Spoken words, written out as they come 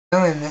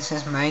Hello, and this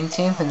is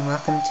MindTube, and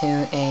welcome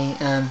to a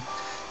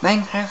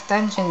Minecraft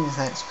Dungeons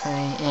Let's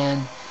Play.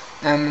 And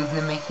I'm gonna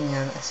be making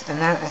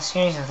a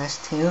series of this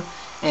too,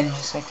 and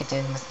just like I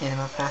did with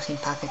Animal Crossing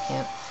Pocket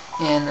Camp.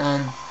 And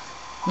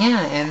yeah,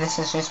 and this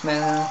is just my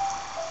little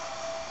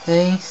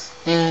place.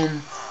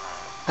 And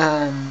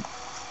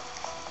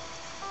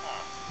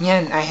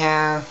yeah, and I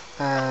have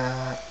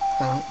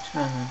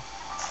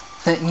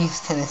not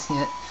used to this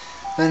yet,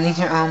 but these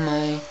are all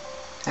my.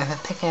 I have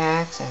a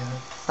pickaxe, I have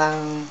a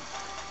bow,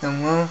 the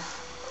wolf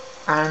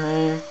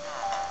armor,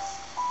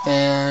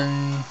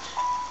 and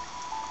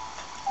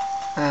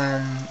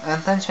a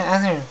bunch of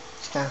other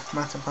stuff,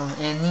 multiple,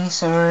 and these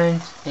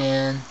swords,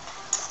 and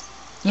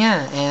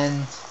yeah,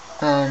 and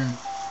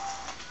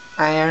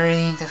I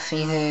already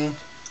defeated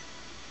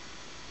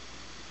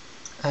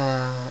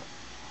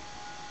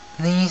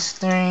these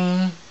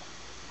three,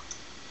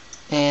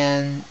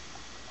 and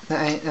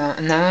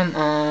now I'm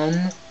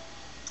on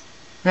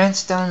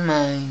redstone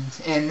mines,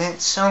 and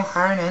that's so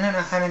hard. I don't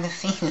know how to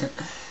defeat it,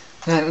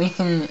 but we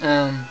can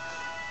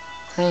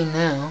play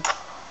now.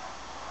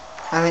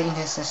 I'll let you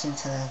just listen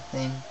to the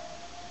thing.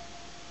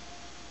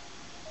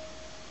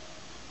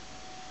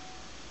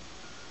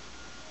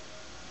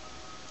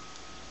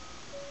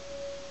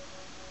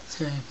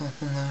 Sorry about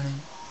the loading.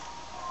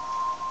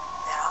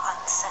 There are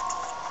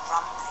unsettling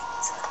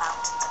rumblings in the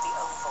mountains of the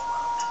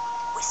overworld.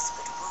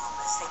 Whispered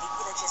rumors say the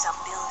villagers are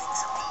building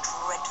something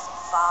dreadful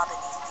far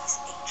beneath these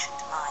ancient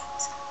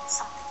mines.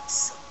 Something of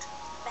soot,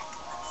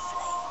 metal and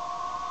flame.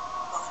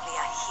 Only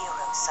a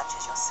hero such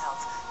as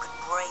yourself could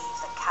brave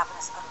the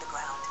cavernous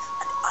underground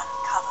and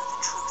uncover the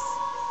truth.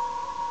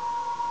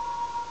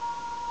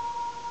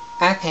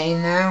 Okay,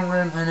 now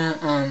we're gonna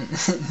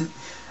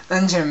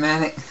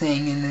undramatic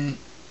thing, and then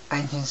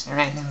I just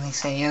randomly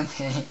say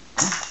okay.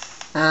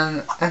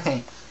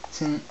 Okay,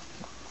 so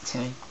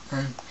sorry.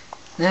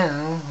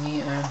 Now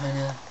we are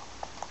gonna.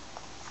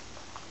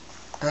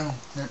 Oh,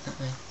 not that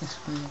way. This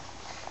way.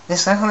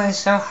 This level is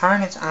so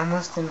hard, it's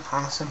almost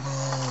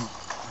impossible.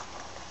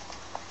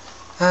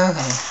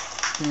 Okay,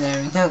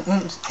 there we go.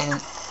 Oops,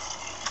 and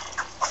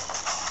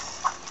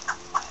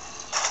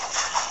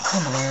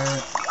come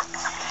on.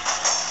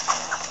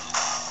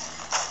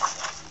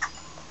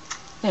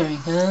 There we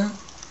go.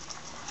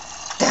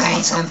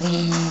 Die,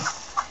 zombies!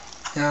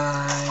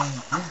 Die.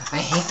 I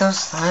hate those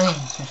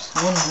slimes. They're so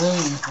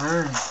annoying and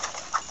hard.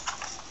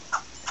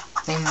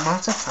 They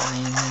multiply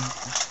and then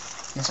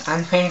it's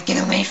unfair to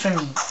get away from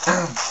me.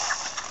 Oh.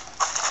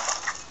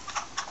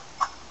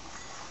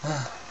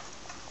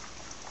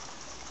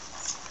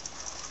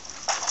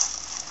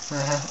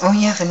 Oh,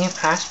 you have a new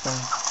crossbow.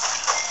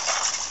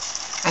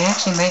 I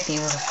actually might be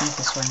able to feed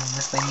this one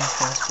with my new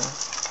crossbow.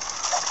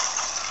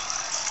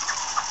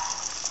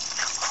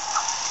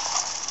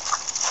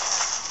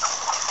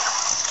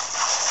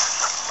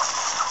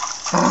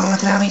 Oh,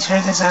 look at how he's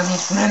hurt the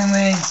zombies. Run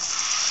away!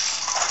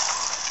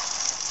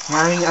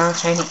 Why are you all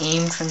trying to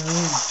aim for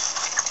me?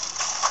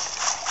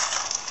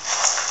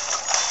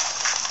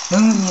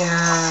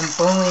 Booyah!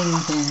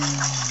 Bowling pin!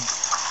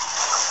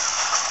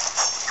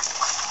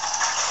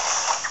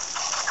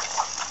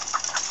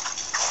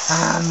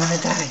 Ah, I'm gonna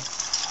die.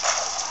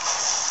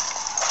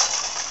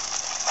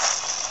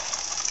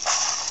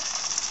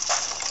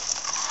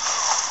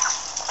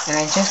 And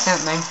I just got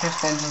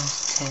Minecraft Dungeons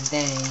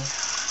today.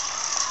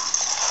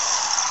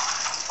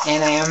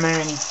 And I am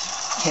already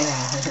hit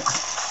at it.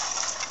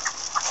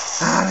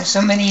 Ah, there's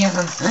so many of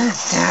them.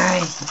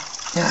 Die!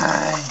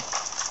 Die!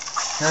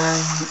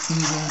 Die,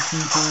 evil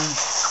people.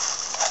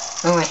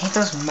 Oh, I hate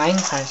those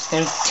minecarts.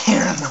 They're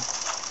terrible.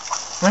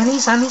 Where are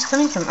these zombies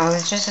coming from? Oh,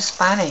 it's just a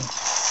spawning.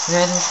 I've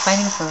been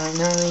fighting for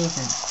no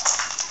reason.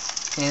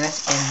 Okay,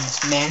 let's end this.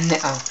 Man,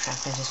 oh crap,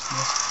 I just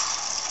missed.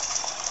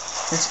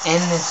 Let's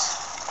end this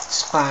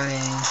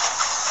spawning.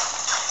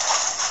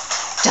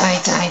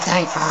 Die, die,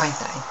 die. Oh, I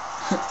died.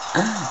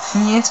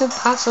 It's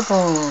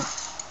impossible.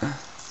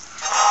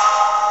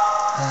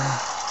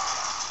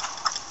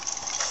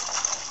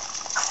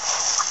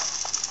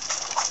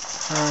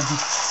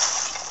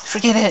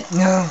 Forget it.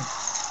 No.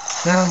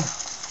 No.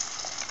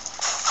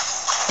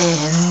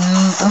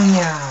 And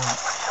booyah.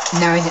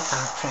 Now I did.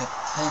 Oh crap.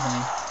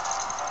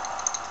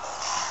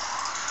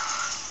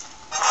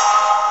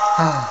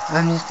 Oh,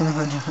 I'm just gonna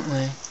go a different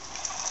way.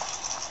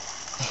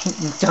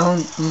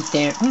 Don't eat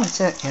there. Ooh, what's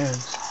that?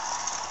 Arrows.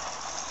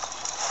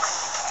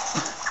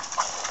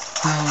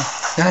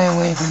 Oh, die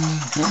away from me.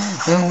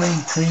 Go away,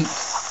 creep.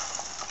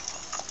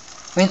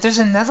 Wait, there's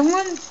another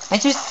one? I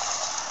just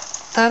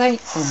thought I.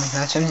 Oh my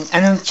gosh, I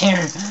don't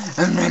care.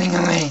 I'm running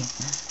away.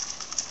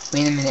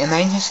 Wait a minute, am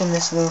I just in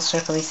this little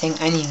circly thing?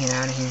 I need to get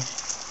out of here.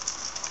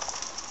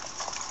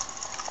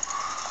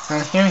 Oh,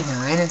 here we go.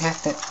 I didn't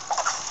have to.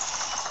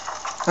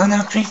 Oh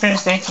no,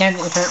 creepers! They can't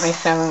hurt my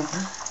fellow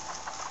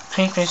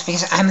creepers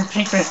because I'm a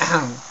creeper.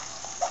 Ow!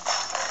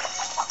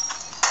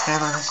 How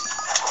about this?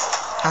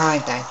 Oh, I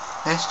died.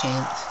 Last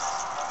chance.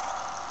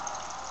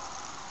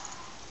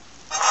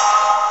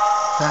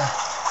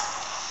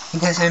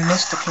 Because I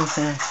missed the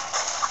creeper.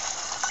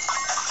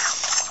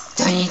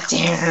 Don't you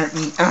dare hurt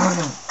me. Oh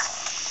no.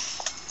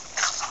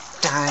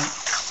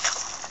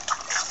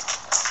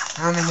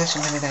 Oh my gosh,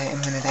 I'm gonna die.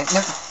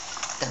 Nope.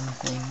 Dumb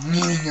thing.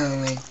 Needing to go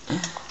away.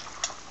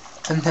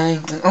 I'm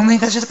dying. Oh my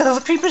gosh, just got all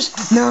the creepers!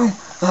 No!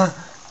 Don't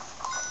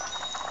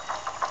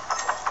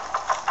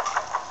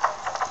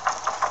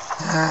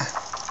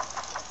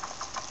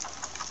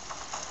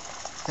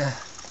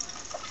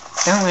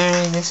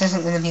worry, this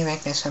isn't gonna be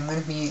like this. I'm gonna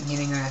be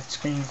getting a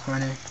screen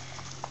recorder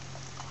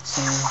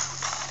soon.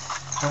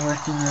 I'm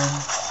working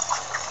on...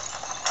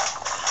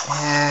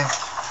 crap.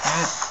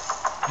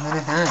 I'm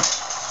gonna die.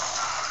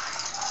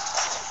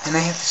 And I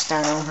have to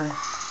start over.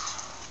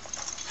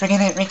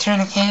 Forget it, return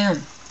to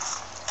camp!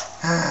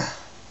 I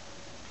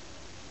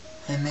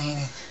made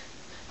it.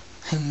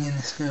 I'm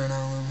gonna start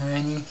all over.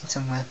 I need to get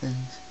some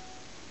weapons.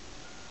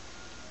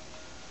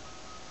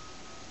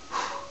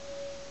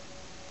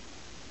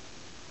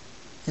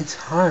 It's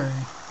hard.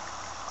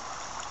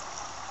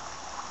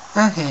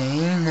 Okay,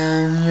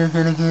 now you're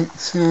gonna get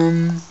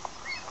some...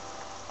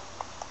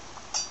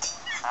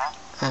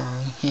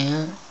 Oh, you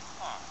can't?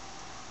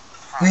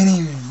 Wait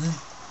a minute.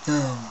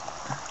 No.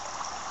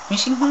 We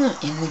should go in the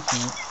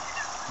camp.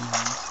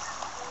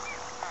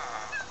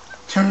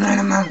 Turn right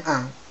about...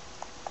 Oh.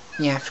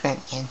 Yeah, I forgot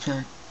you can't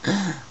jump.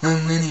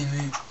 Oh, wait a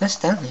minute. What's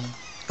down there?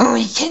 Oh,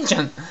 you can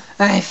jump!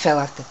 I fell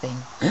off the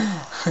thing.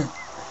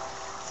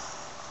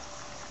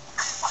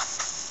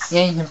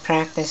 Yeah, you can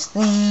practice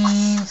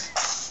these.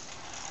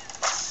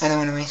 I don't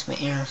want to waste my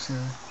arrows, so...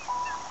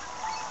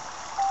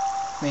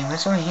 Wait,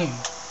 what's over here?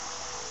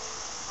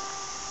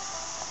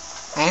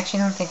 I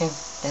actually don't think I've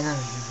been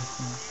over here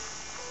before.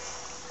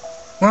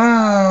 Whoa!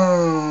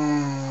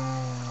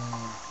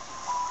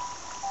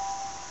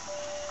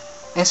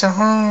 It's a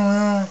whole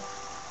little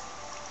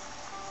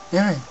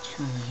village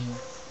over here.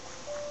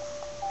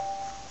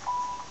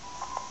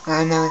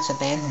 Oh no, it's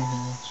abandoned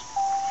village.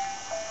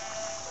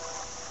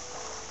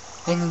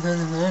 I can go to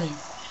the water.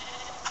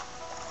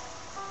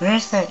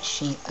 Where's that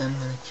sheep I'm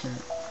gonna kill?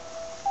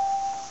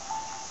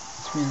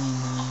 It's really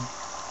annoying.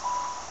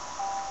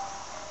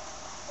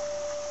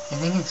 I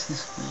think it's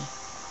this way.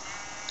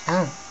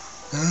 Oh.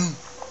 Oh.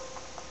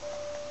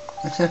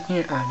 What's up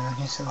here? Oh no,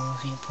 here's a little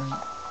viewpoint.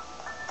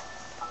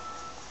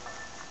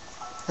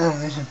 Oh,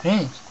 there's a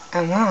bridge.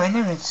 Oh wow, I've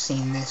never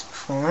seen this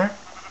before.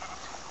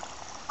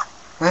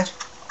 What?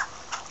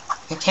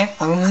 I can't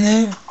go over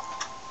there?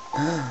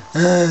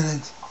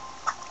 That's...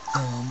 I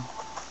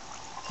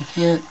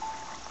can't...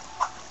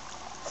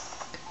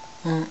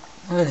 Well,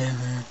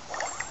 whatever.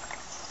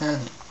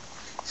 Okay.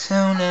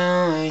 So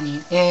now I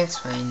need... Yeah, it's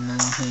fine,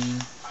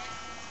 Mojang.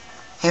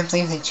 Can't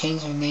believe they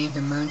changed their name to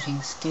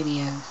Mojang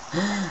Studios.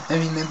 I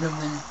remember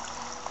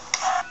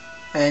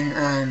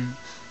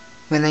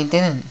when they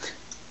didn't.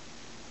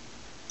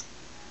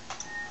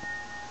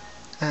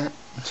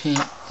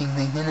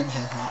 They didn't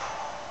have it.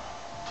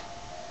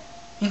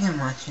 You can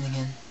watch it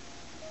again.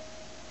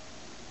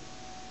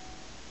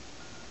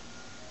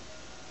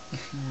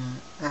 If you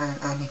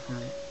want. I'll be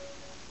quiet.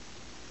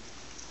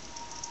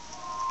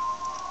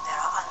 There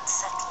are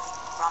unsettling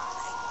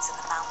rumblings in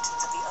the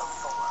mountains of the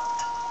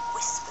overworld.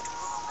 Whispered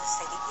rumors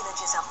say the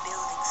villagers are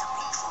building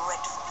something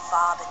dreadful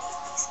far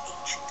beneath these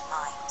ancient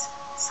mines.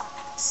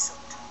 Something of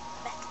soot,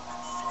 metal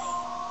and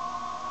flame.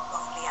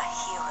 Only a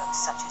hero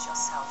such as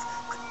yourself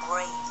could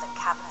brave the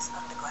cavernous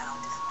underground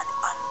and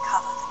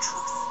uncover the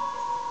truth.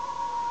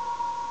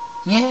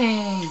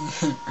 Yay!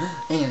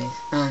 Anyways,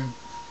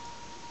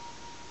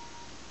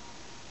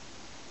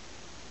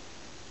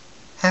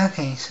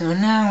 okay, so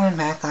now we're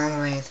back all the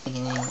way at the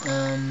beginning.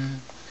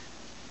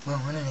 Well,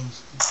 what are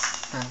these things?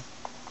 Oh.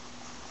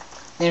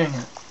 There we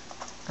go.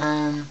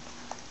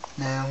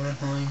 Now we're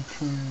going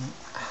to...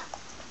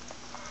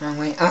 Wrong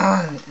way.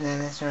 Oh, no,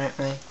 that's the right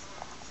way.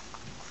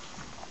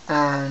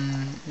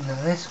 Go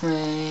this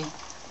way.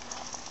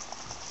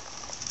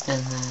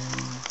 And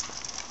then...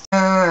 Oh,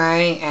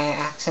 I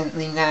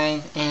accidentally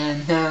died,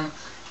 and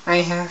I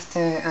have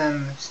to,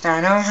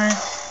 start over,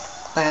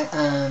 but,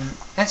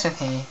 that's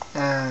okay.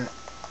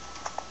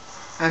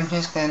 I'm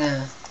just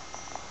gonna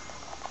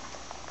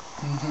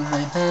do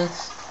my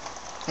best.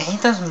 I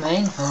hate those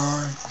mine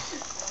cards.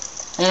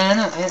 Yeah,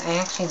 no, I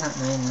actually don't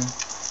mind them.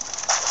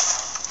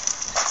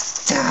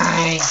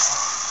 Die!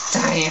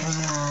 Die,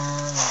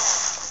 everyone!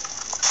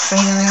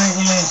 Free the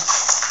villagers!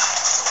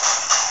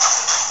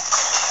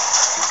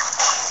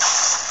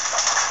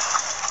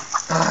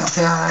 Oh,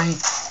 die!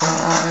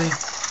 Die!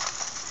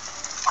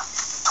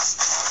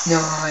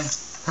 Die!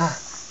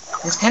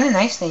 It's kinda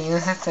nice that you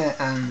don't have to,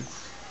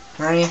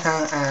 worry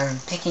about,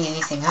 picking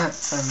anything up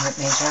from what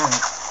they drop.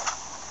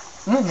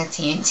 Ooh, the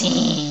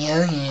TNT!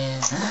 Oh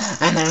yeah!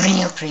 I'm a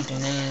real creeper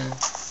now!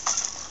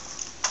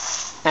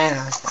 I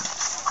lost that.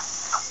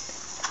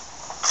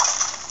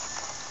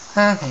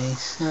 Okay,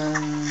 so...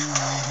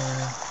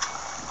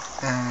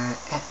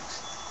 X.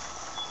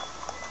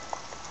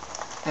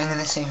 I'm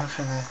gonna save her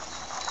for the...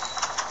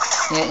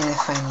 Yeah, in a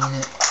fine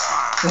unit.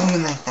 Ooh,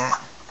 like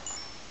that.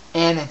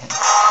 And attack.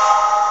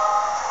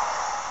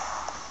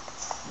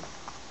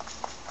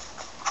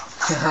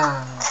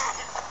 Haha.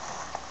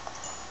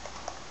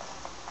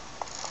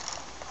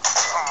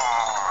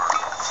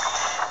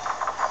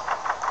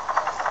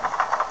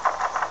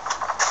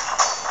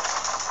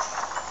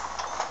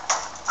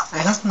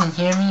 both can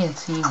hear me and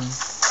see me.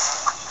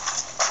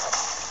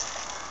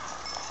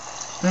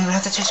 Run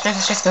out the chest, grab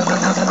the chest, go, go,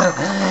 go, go, go.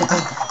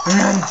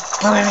 Run,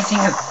 blow everything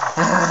up.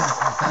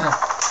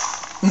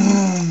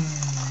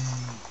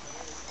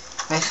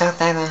 I felt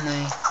that on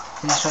my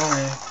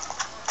controller.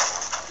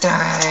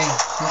 Die!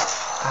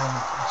 Oh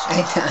my gosh,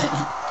 I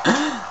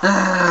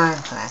died.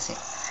 Classic.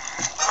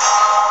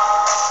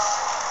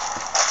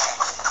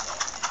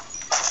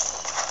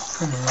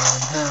 Come on,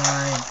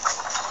 hide.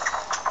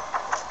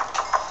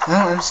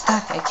 Oh, I'm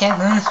stuck. I can't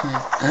go this way.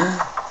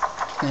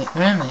 Wait,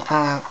 where am I?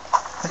 Oh,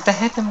 what the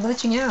heck? I'm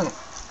glitching out.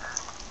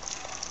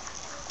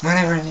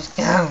 Whatever, just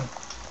go.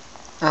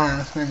 Oh, I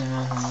was going the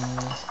wrong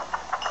way.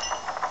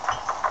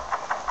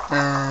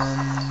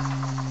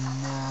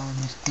 No,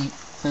 just keep.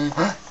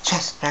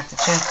 Chest, grab the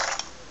chest.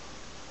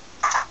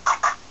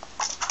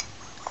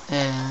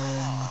 And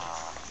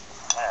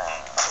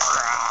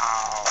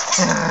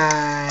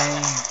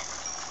die.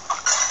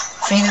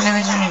 Free the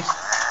villagers.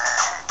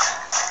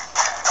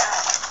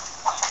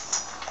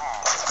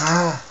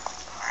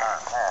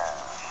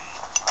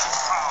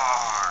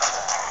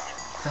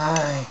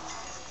 Die.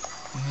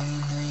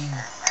 Amazing.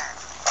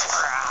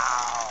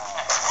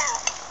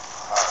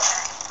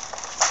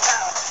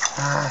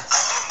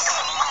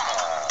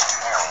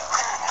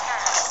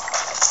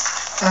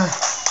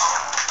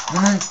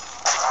 Come on.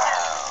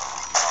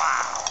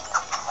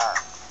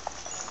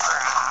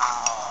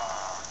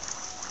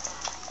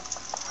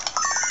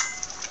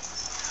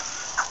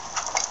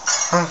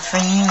 Oh, free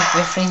you, I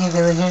free you,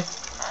 villager.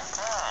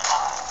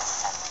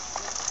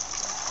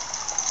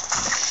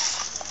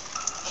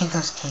 Hate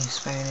those cave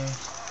spiders.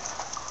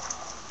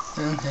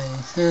 Okay,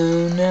 so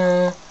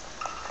now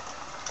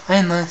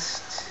I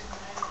must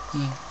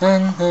keep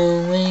on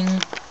going,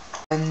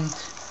 and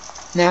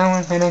now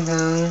we're gonna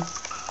go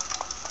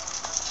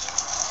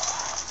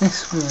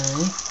this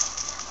way.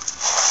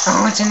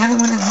 Oh, it's another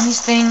one of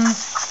these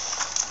things.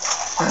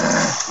 I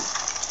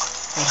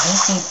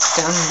hate these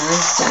dumb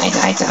ones. Die,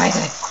 die, die,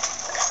 die.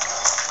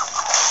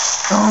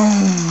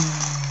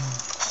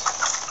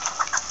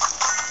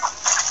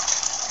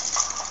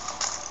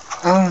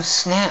 Oh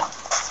snap.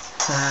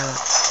 Die.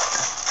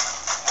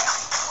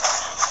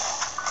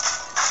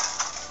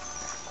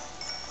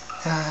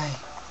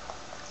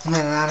 I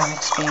got a lot of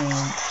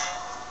experience.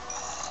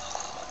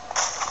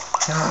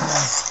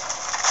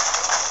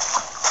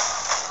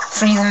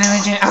 Free the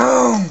villager.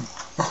 Oh,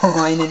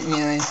 I didn't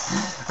realize.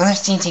 Oh,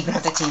 there's TNT.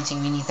 Grab the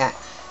TNT. We need that.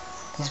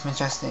 It's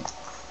majestic.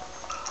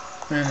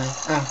 Where am I?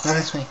 Oh, go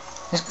this way.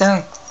 Just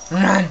go.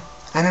 Run.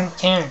 I don't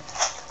care.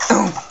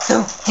 Oh,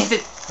 go. Hit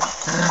it.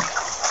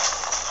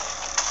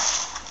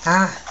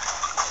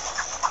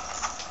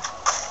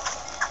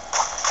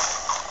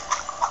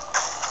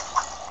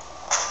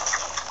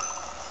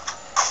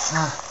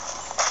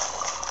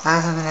 I'll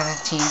have another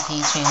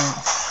TNT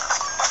chance.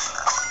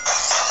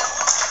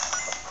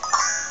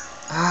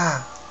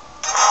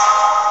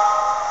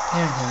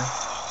 There we go.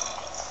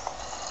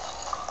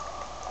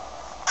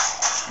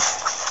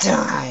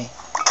 Die!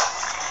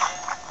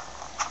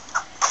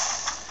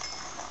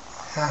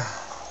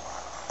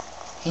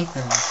 Hate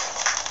them.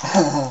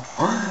 Oh,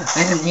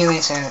 I didn't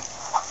realize that.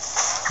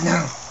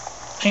 No!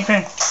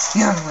 Creeper!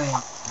 No way!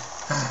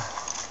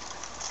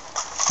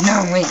 No,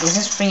 wait, is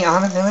this free all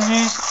the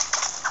villagers?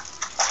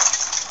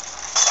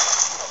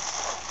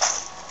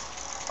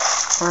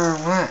 Or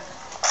what?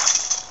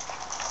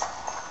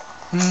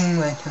 I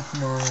took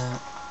them all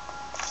out.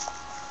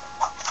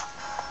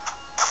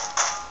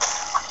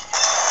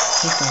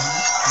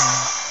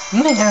 You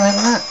might gotta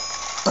level up.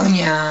 Oh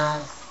yeah.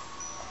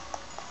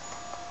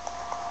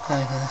 Oh, I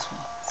go this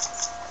way.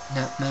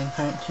 Not my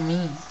part to me.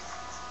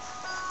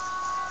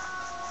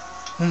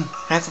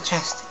 Grab the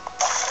chest.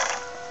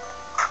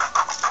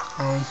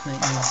 Always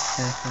might need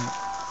that out.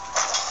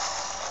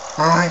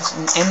 Oh, it's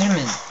an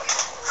Enderman.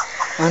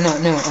 Oh no,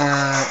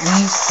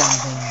 these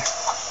something.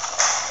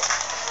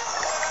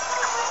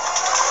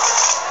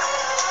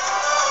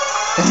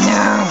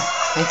 No!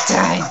 I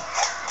died!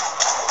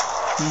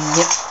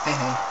 Yep, I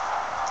died.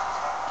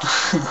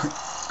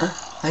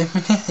 I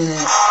predicted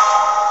it.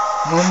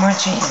 One more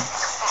chance.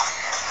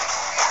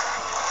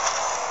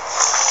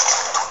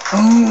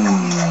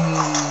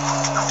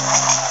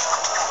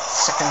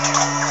 Sucker.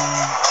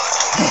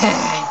 I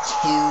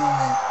killed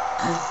it.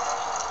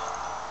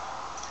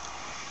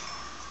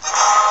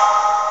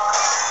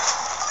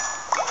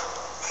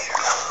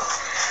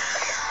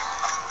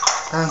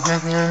 Oh,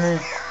 grab the armor.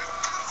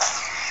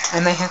 I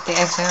might have to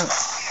X out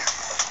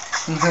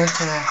and go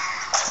to the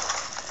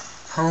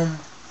home.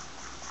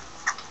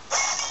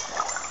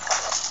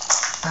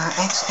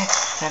 X,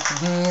 grab the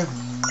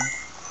healing.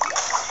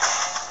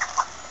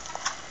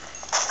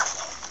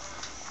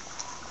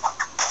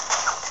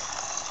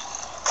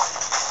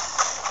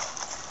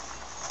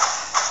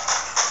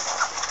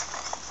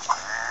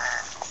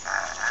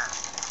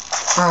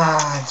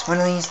 It's one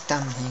of these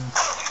dumb things.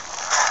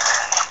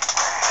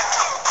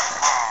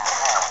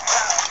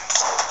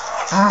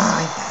 I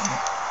got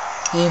it.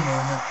 Game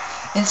over.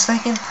 It's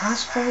like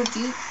impossible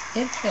to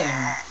get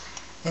there.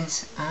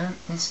 It's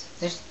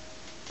just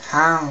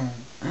how?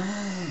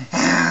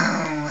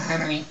 How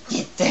do we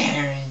get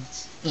there?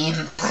 It's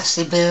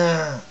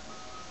impossible.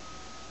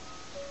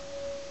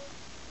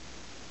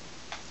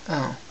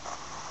 Oh.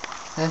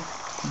 That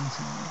thing's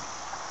in there.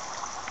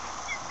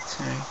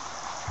 Sorry.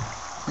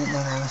 Didn't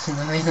know that was in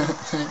the way.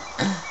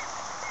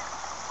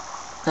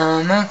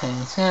 Okay,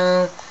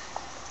 so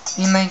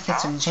we might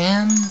get some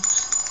gems.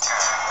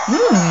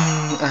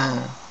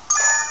 Oh.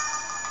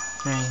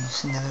 Right,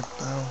 just another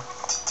bow.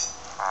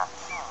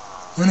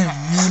 What a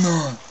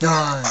minute!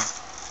 Die!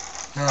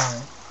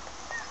 Die.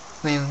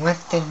 Wait, what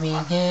did we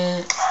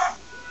get?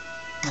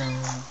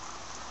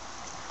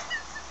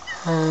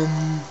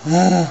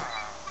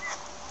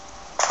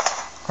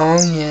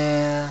 Oh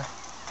yeah.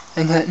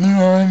 I got new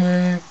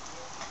armor.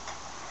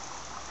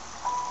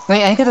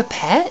 Wait, I got a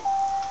pet?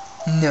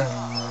 No.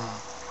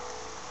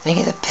 I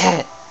get a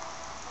pet.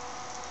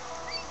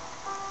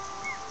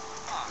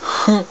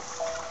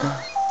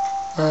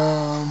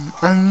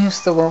 I'll use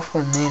the wolf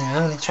one later.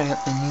 I'm gonna try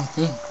out my new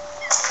thing.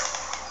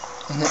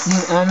 I got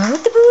new armor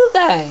with the blue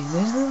guy.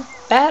 There's a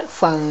bat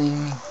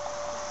following me.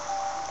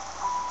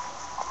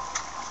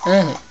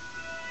 Alright.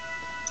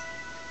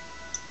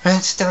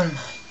 Redstone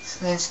mines.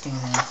 Let's do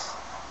this.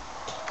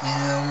 Get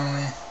it over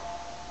with.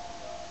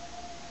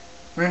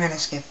 We're gonna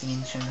skip the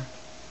intro.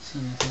 See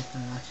if I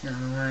can watch it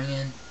all over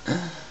again.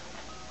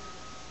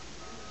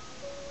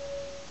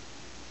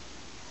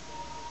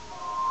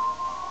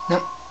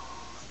 Nope.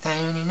 I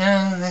already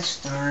know the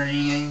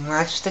story. I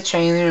watched the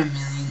trailer a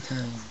million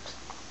times.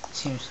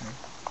 Seriously.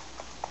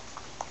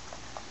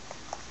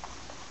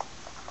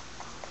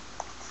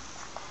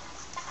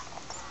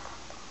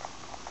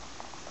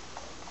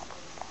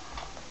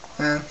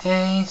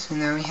 Okay, so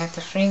now we have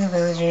to free the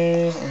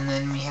villagers, and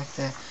then we have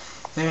to...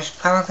 There's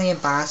probably a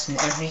boss in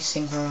every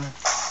single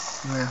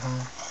level.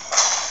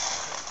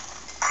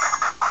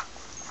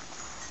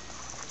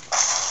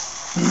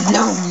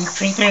 No, you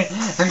creeper!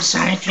 I'm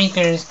sorry,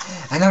 creepers!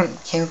 I don't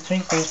kill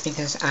creepers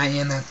because I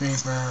am a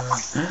creeper.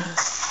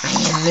 I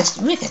am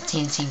Mr. with a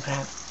TNT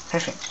crap.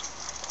 Perfect.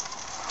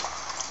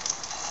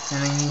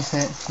 And I use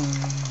that to...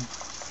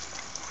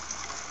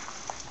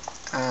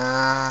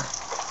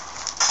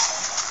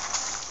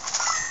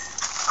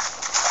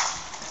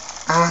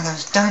 Oh, that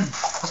was done!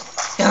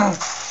 Let's go!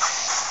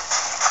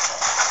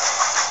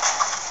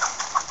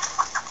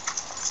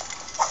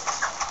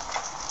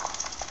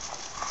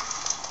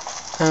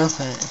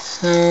 Okay,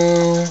 so...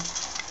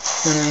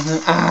 What do I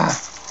do?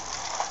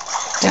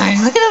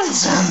 Die! Look at all the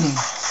zombies!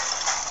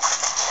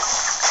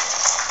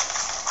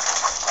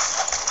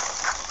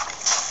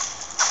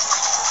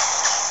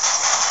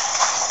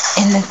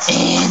 And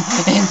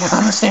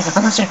almost there!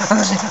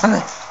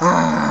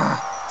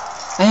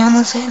 I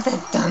almost had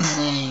that dumb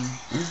thing.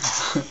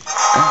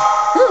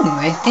 Ooh,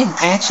 I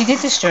actually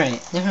did destroy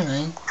it. Never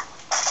mind.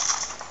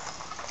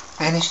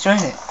 I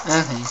destroyed it.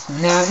 Okay, so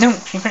now, no,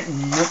 creeper,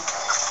 nope.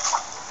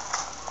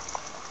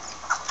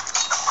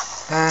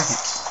 Okay.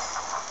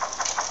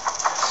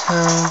 So,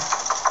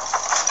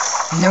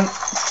 nope.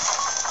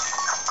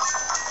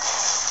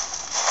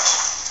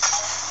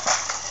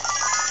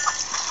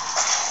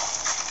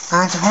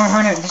 It's a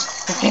horror, just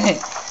forget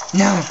it.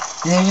 No,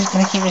 they're just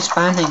gonna keep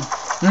responding.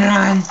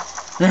 Run!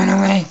 Run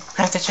away!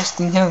 Crack the chest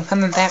and go.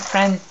 Come on back,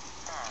 friend.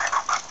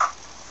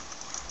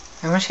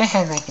 I wish I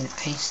had like an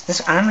ice.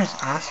 This armor's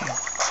awesome.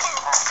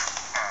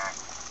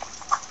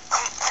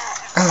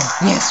 Oh,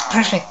 yes,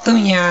 perfect.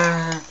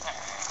 Booyah!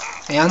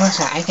 I almost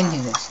said I can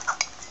do this.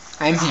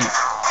 I'm here.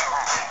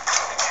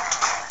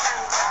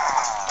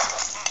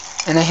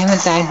 And I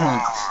haven't died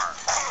once.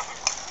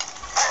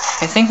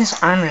 I think this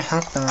armor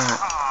helped a lot.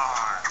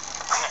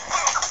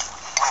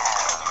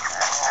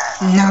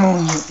 No,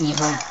 you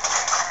evil.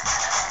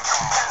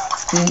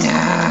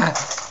 Nah,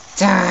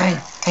 die.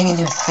 I can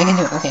do it.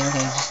 Okay,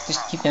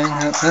 just keep going.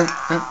 No,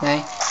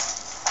 die.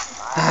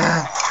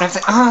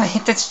 Oh, I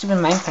hit that stupid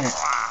minecart.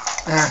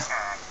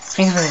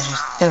 Free the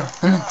villagers. Go,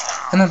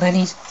 come on,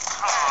 buddies.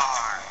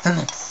 Come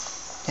on.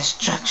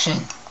 Destruction.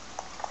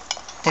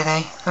 Did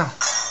I? Oh,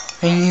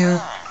 are you?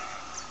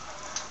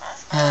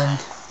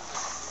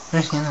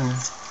 Where's the other one?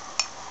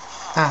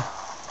 Oh,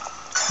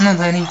 come on,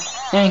 buddy.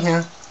 There you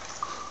go.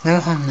 No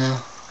harm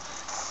now.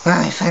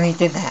 Wow, I finally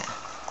did that.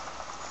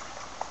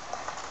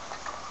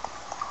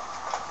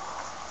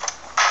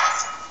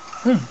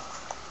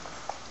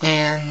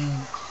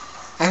 And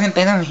I haven't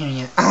been over here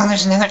yet. Oh,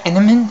 there's another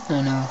enderman?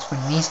 Oh no, it's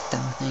one of these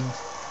dumb things.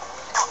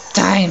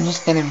 Die, I'm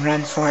just gonna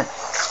run for it.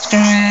 Run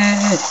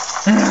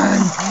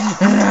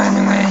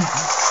away.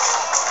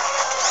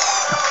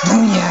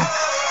 Oh yeah.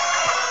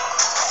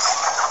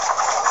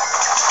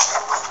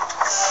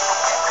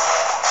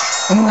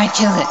 Oh, I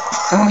killed it.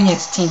 Oh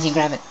yes, TNT,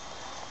 grab it.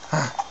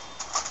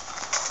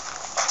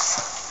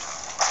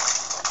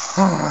 Oh,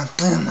 I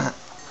blew him up.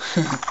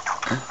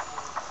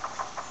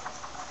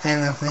 I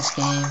love this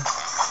game.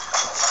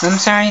 I'm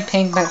sorry,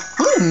 pig, but...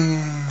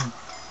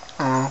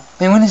 Oh,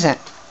 wait, what is that?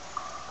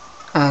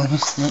 Oh,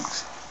 just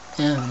sticks.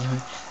 Oh,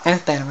 whatever. I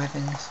have better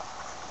weapons.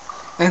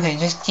 Okay,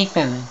 just keep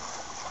going.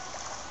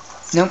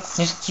 Nope,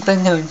 just keep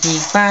on going,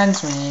 keep on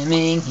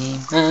swimming,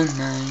 keep on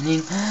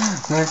mining.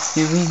 What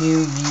do?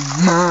 We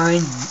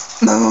mine.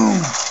 Boom!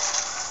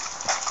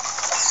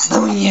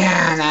 Oh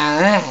yeah, now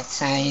that's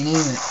how you do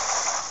it.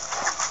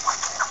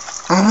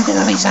 Oh, look at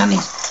all these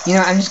zombies. You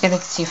know, I'm just gonna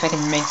see if I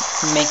can make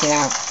it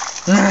out.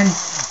 Run!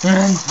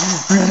 Run!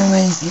 Run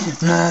away!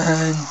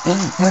 Run!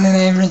 What did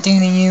I ever do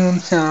to you? I'm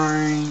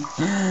sorry.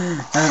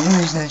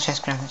 Where's the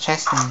chest? Grab the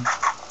chest and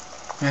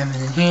grab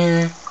it in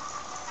here.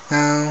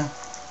 Go.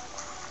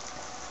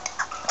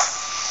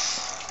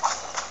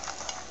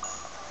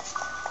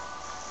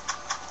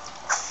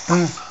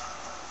 Ooh.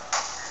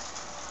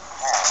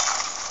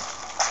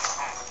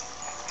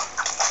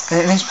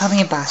 There's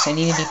probably a boss. I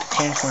need to be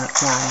prepared for it.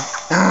 Why?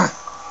 Ah!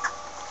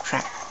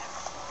 Crap.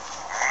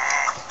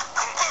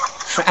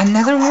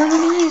 Another one of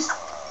these?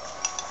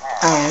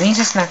 Oh, these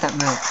just not that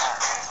much.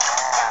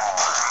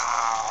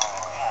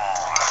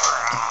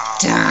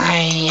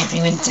 Die!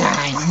 Everyone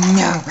die!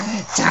 No!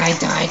 Die,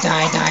 die,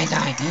 die, die,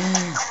 die!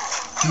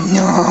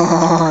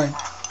 No!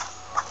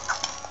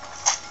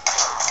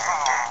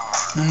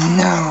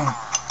 No!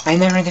 I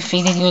never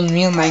defeated you in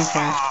real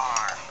Minecraft,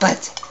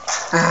 but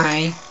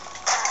I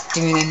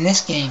do it in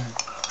this game.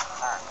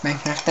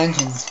 Minecraft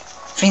Dungeons.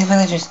 Free the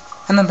villagers.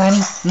 I'm a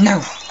bunny.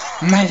 No!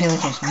 My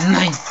villagers.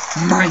 Mine!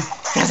 Mine!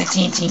 Grab the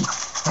TNT!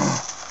 Oh!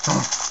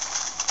 Oh!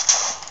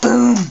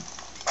 Boom!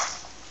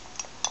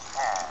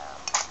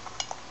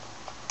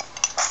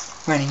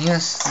 What, are you a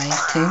slave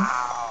too?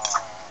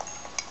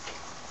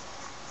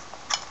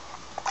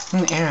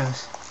 Ooh,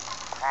 arrows.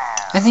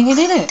 I think I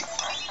did it!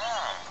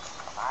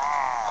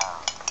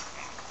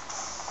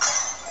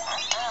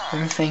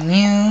 I'm afraid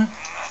you.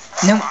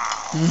 Nope.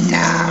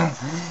 No!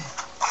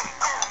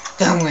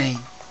 Go away.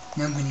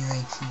 Nobody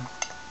likes you.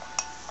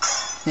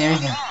 There we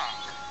go.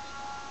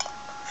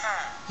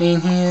 In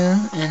here,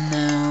 and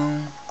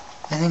now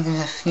I think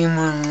there's a few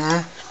more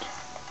left.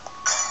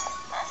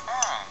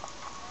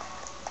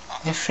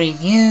 I freed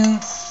you.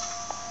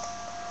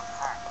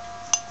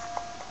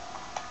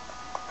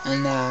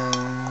 And now...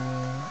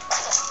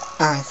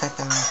 Oh, I thought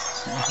that was...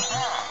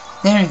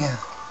 There we go.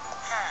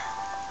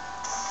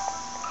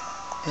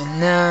 And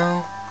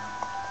now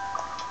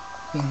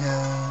we go.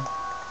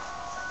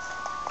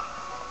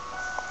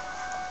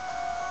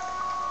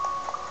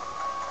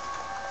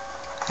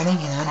 How do you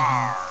get out of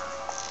here?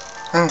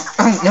 Oh,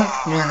 no,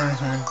 there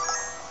was one.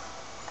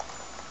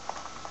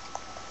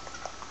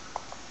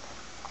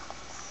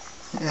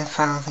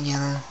 Follow the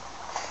yellow.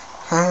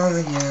 Follow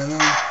the yellow.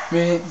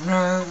 Red,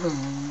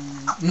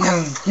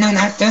 no,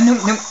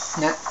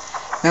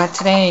 not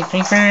today,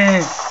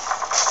 creeper.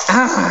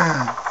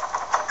 Ah!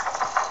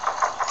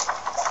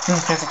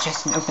 Grab the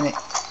chest and open it.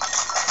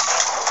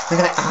 Look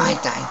at that. Oh, I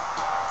died.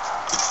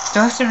 Do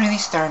I have to really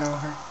start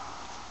over?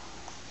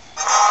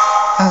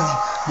 Oh,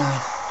 no.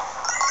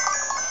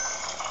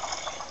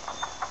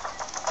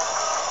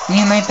 Me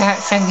and my bat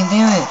friend can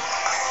do it.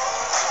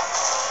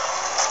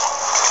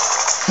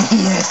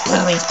 That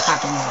Bluey's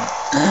popping up.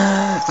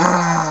 Oh,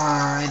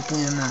 I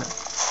blew him up.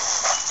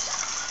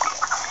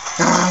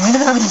 Oh, look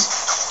at all these.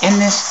 And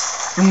this.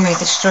 I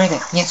destroyed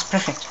it. Yes,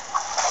 perfect.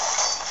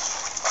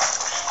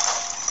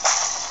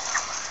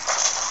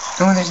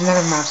 Oh, there's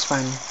another mob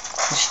spawn.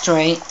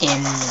 Destroy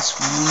in this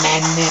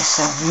madness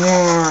of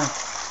war.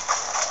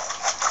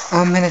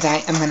 Oh, I'm gonna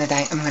die. I'm gonna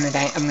die. I'm gonna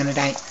die. I'm gonna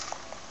die.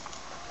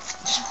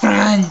 Just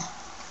run.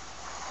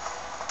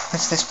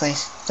 What's this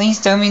place? Please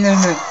tell me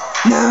there's no...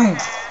 No!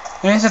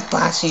 There's a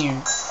boss here.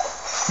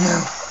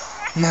 No.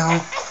 No.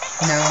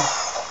 No.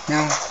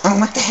 No. Oh,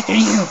 what the heck are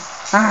you?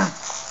 Ah!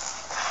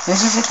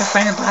 This is like a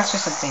final boss or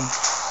something.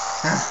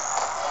 Ah.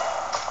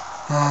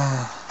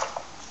 Oh.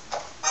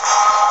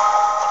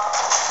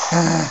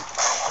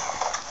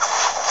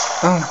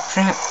 Oh,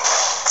 crap.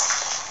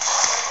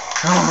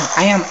 Oh,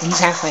 he's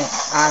halfway.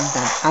 I'm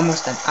done.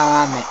 Almost done.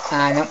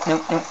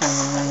 Nope.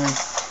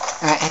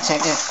 Exit.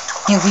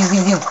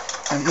 Heal.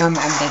 No, I'm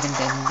dead.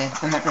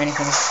 I'm not ready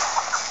for this.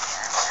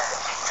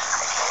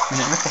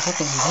 What the heck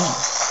is he doing?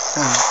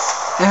 Oh.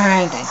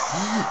 I died.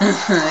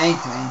 I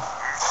died.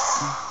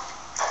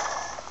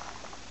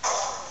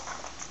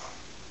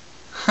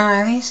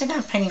 At least I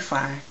got pretty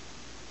far.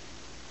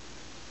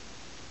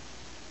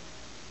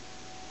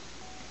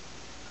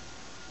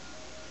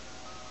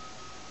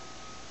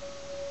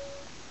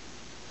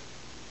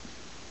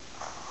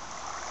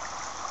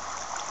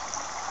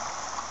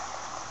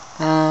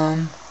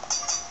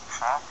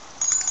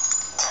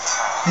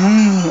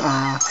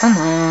 Come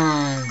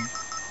on.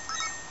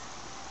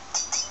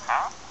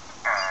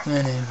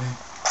 Whatever.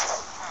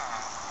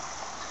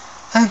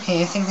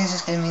 Okay, I think this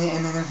is gonna be the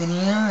end of the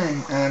video,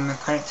 and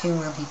part 2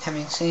 will be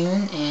coming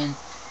soon, and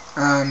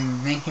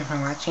thank you for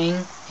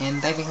watching,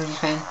 and bye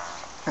Bigluigifan.